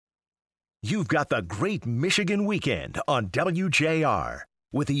You've got the Great Michigan Weekend on WJR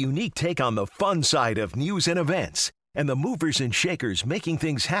with a unique take on the fun side of news and events and the movers and shakers making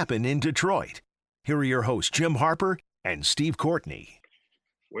things happen in Detroit. Here are your hosts, Jim Harper and Steve Courtney.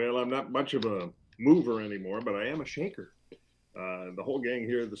 Well, I'm not much of a mover anymore, but I am a shaker. The whole gang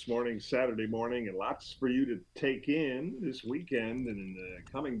here this morning, Saturday morning, and lots for you to take in this weekend and in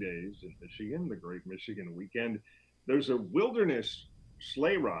the coming days in Michigan, the Great Michigan Weekend. There's a wilderness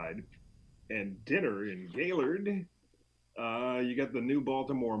sleigh ride and dinner in Gaylord. You got the new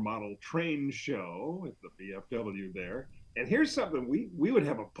Baltimore model train show at the VFW there. And here's something we would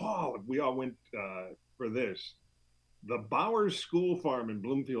have a ball if we all went for this. The Bowers School Farm in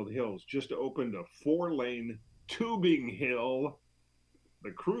Bloomfield Hills just opened a 4-lane tubing hill.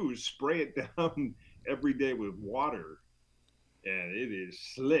 The crews spray it down every day with water, and it is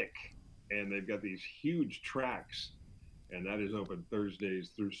slick. And they've got these huge tracks, and that is open Thursdays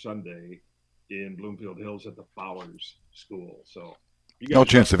through Sunday in Bloomfield Hills at the Bowers School. So no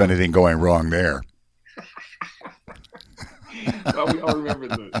chance of anything going wrong there. Well, we all remember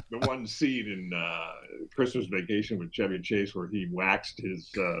the one scene in Christmas Vacation with Chevy Chase where he waxed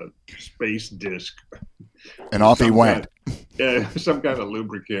his space disc. And off he went. Some kind of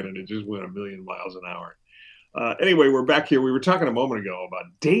lubricant, and it just went 1,000,000 miles an hour. Anyway, we're back here. We were talking a moment ago about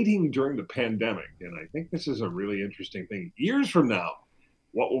dating during the pandemic, and I think this is a really interesting thing. Years from now,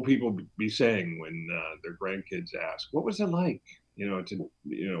 what will people be saying when their grandkids ask, "What was it like? Did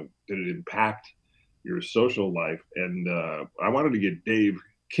it impact your social life?" And I wanted to get Dave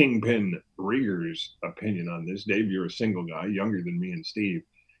Kingpin Rieger's opinion on this. Dave, you're a single guy, younger than me and Steve,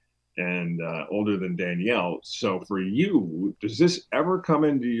 and older than Danielle. So for you, does this ever come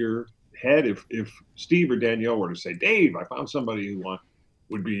into your head if Steve or Danielle were to say, "Dave, I found somebody who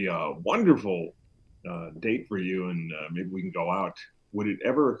would be a wonderful date for you, and maybe we can go out"? Would it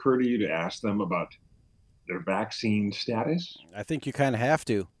ever occur to you to ask them about their vaccine status? I think you kind of have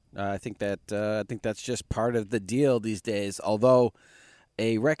to. I think that's just part of the deal these days. Although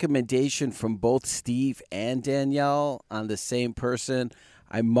a recommendation from both Steve and Danielle on the same person,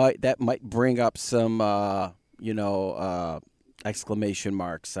 that might bring up some exclamation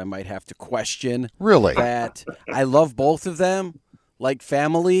marks. I might have to question. Really? That. I love both of them like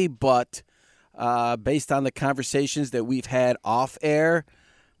family, but based on the conversations that we've had off air,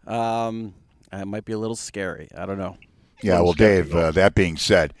 it might be a little scary. I don't know. Yeah, well, Dave, that being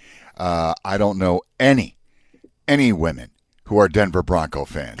said, I don't know any women who are Denver Bronco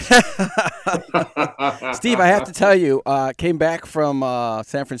fans. Steve, I have to tell you, came back from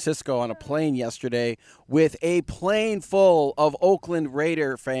San Francisco on a plane yesterday with a plane full of Oakland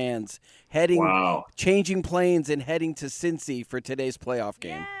Raider fans changing planes and heading to Cincy for today's playoff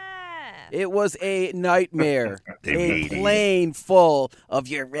game. Yeah. It was a nightmare. A plane full of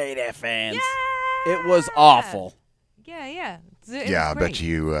your Raider fans. Yeah. It was awful. Yeah. I bet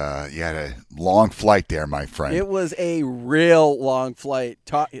you had a long flight there, my friend. It was a real long flight.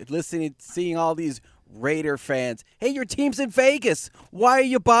 Seeing all these Raider fans. Hey, your team's in Vegas. Why are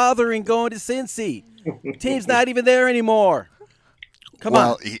you bothering going to Cincy? Team's not even there anymore. Come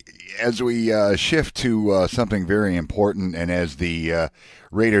on. As we shift to something very important, and as the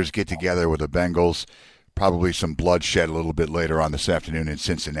Raiders get together with the Bengals, probably some bloodshed a little bit later on this afternoon in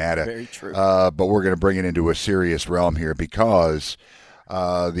Cincinnati. Very true. But we're going to bring it into a serious realm here because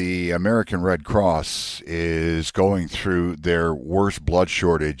the American Red Cross is going through their worst blood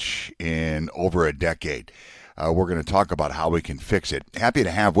shortage in over a decade. We're going to talk about how we can fix it. Happy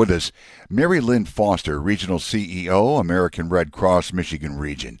to have with us Mary Lynn Foster, Regional CEO, American Red Cross, Michigan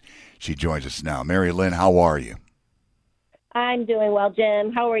Region. She joins us now. Mary Lynn, how are you? I'm doing well,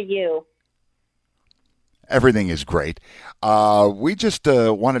 Jim. How are you? Everything is great. We just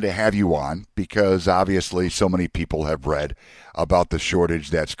wanted to have you on because obviously so many people have read about the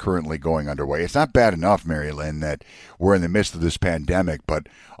shortage that's currently going underway. It's not bad enough, Mary Lynn, that we're in the midst of this pandemic, but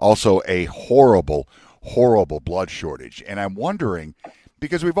also a horrible blood shortage. And I'm wondering,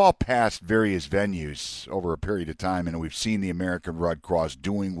 because we've all passed various venues over a period of time and we've seen the American Red Cross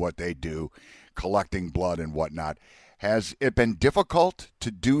doing what they do, collecting blood and whatnot. Has it been difficult to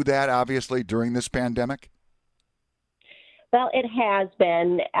do that, obviously, during this pandemic? Well, it has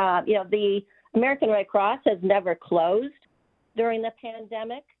been. The American Red Cross has never closed during the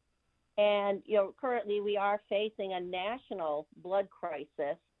pandemic. And, currently we are facing a national blood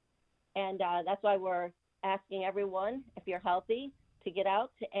crisis. And that's why we're asking everyone, if you're healthy, to get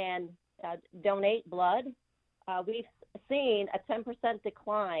out and donate blood. We've seen a 10%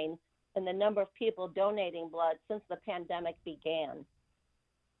 decline in the number of people donating blood since the pandemic began.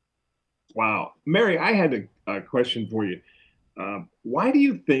 Wow. Mary, I had a question for you. Why do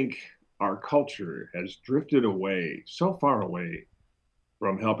you think our culture has drifted away, so far away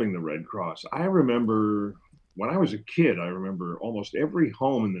from helping the Red Cross. I remember when I was a kid, I remember almost every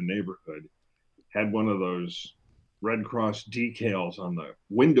home in the neighborhood had one of those Red Cross decals on the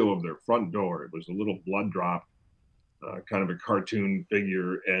window of their front door. It was a little blood drop, kind of a cartoon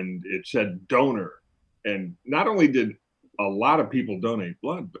figure, and it said donor. And not only did a lot of people donate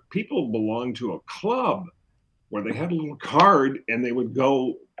blood, but people belonged to a club where they had a little card and they would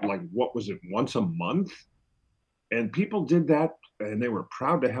go, like, what was it, once a month? And people did that and they were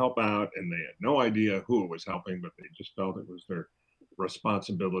proud to help out, and they had no idea who it was helping, but they just felt it was their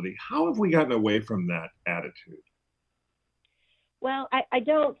responsibility. How have we gotten away from that attitude? Well, I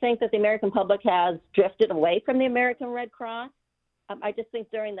don't think that the American public has drifted away from the American Red Cross. I just think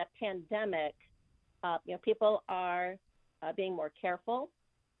during the pandemic, people are being more careful.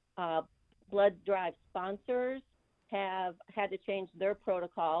 Blood drive sponsors have had to change their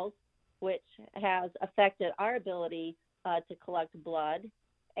protocols, which has affected our ability to collect blood.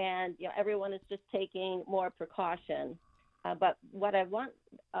 And everyone is just taking more precaution. But what I want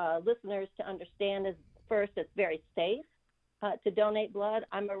listeners to understand is, first, it's very safe to donate blood.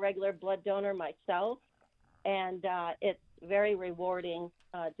 I'm a regular blood donor myself, and it's very rewarding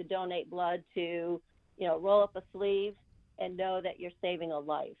to donate blood, to roll up a sleeve and know that you're saving a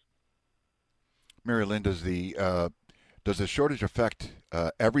life. Mary Lynn, does the shortage affect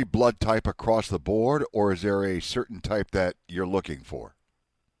every blood type across the board, or is there a certain type that you're looking for?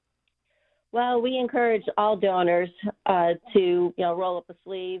 Well, we encourage all donors to roll up a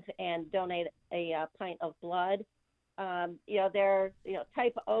sleeve and donate a pint of blood.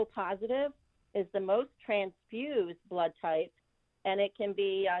 Type O positive is the most transfused blood type, and it can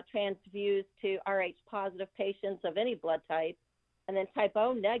be transfused to Rh positive patients of any blood type. And then type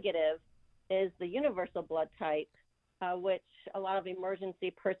O negative is the universal blood type, which a lot of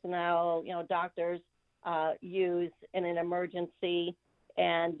emergency personnel, doctors use in an emergency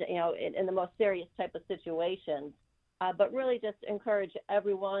and, in the most serious type of situations. But really just encourage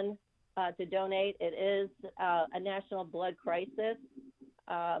everyone to donate. It is a national blood crisis.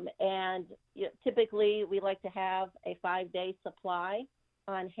 And typically we like to have a 5-day supply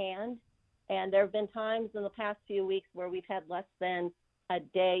on hand. And there have been times in the past few weeks where we've had less than a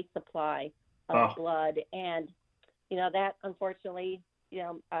day supply of blood. And, that unfortunately,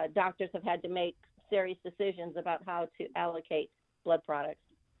 doctors have had to make serious decisions about how to allocate blood products.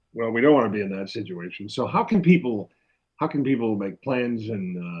 Well, we don't want to be in that situation. So how can people make plans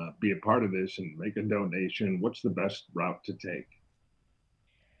and be a part of this and make a donation? What's the best route to take?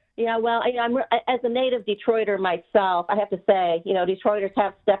 Yeah, well, I'm as a native Detroiter myself, I have to say, Detroiters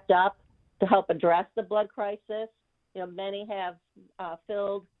have stepped up to help address the blood crisis. Many have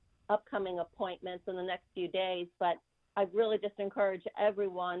filled upcoming appointments in the next few days, but I really just encourage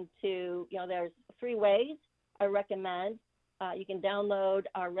everyone to, there's 3 ways I recommend. You can download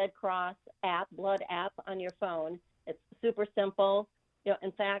our Red Cross app, blood app, on your phone. It's super simple.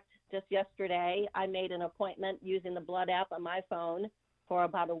 In fact, just yesterday, I made an appointment using the blood app on my phone for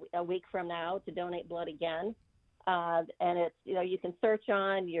about a week from now to donate blood again. And it's, you can search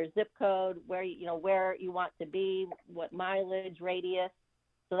on your zip code, where you want to be, what mileage, radius.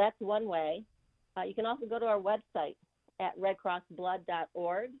 So that's one way. You can also go to our website at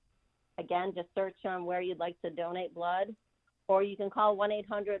redcrossblood.org. Again, just search on where you'd like to donate blood, or you can call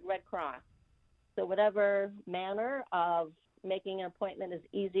 1-800-RED-CROSS. So whatever manner of making an appointment is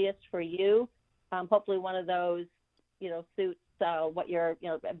easiest for you. Hopefully one of those, suits what you're,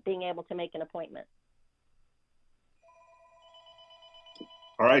 being able to make an appointment.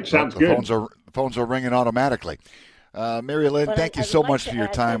 All right, sounds good. The phones are ringing automatically. Mary Lynn, thank you so much for your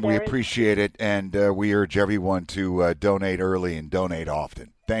time. We appreciate it, and we urge everyone to donate early and donate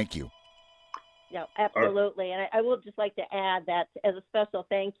often. Thank you. Yeah, absolutely. And I would just like to add that as a special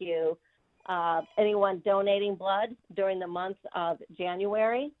thank you, anyone donating blood during the month of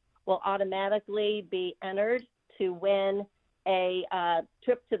January will automatically be entered to win a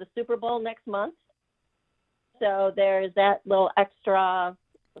trip to the Super Bowl next month. So there's that little extra.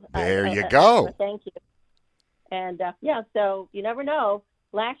 There you go. Thank you. And so you never know.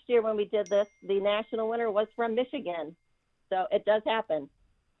 Last year when we did this, the national winner was from Michigan. So it does happen.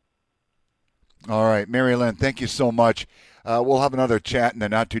 All right, Mary Lynn, thank you so much. We'll have another chat in the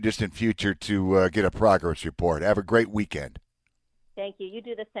not-too-distant future to get a progress report. Have a great weekend. Thank you. You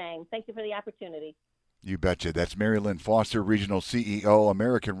do the same. Thank you for the opportunity. You betcha. That's Mary Lynn Foster, Regional CEO,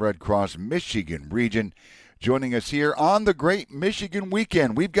 American Red Cross, Michigan Region, joining us here on the Great Michigan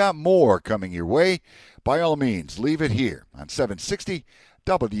Weekend. We've got more coming your way. By all means, leave it here on 760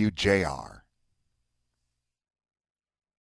 WJR.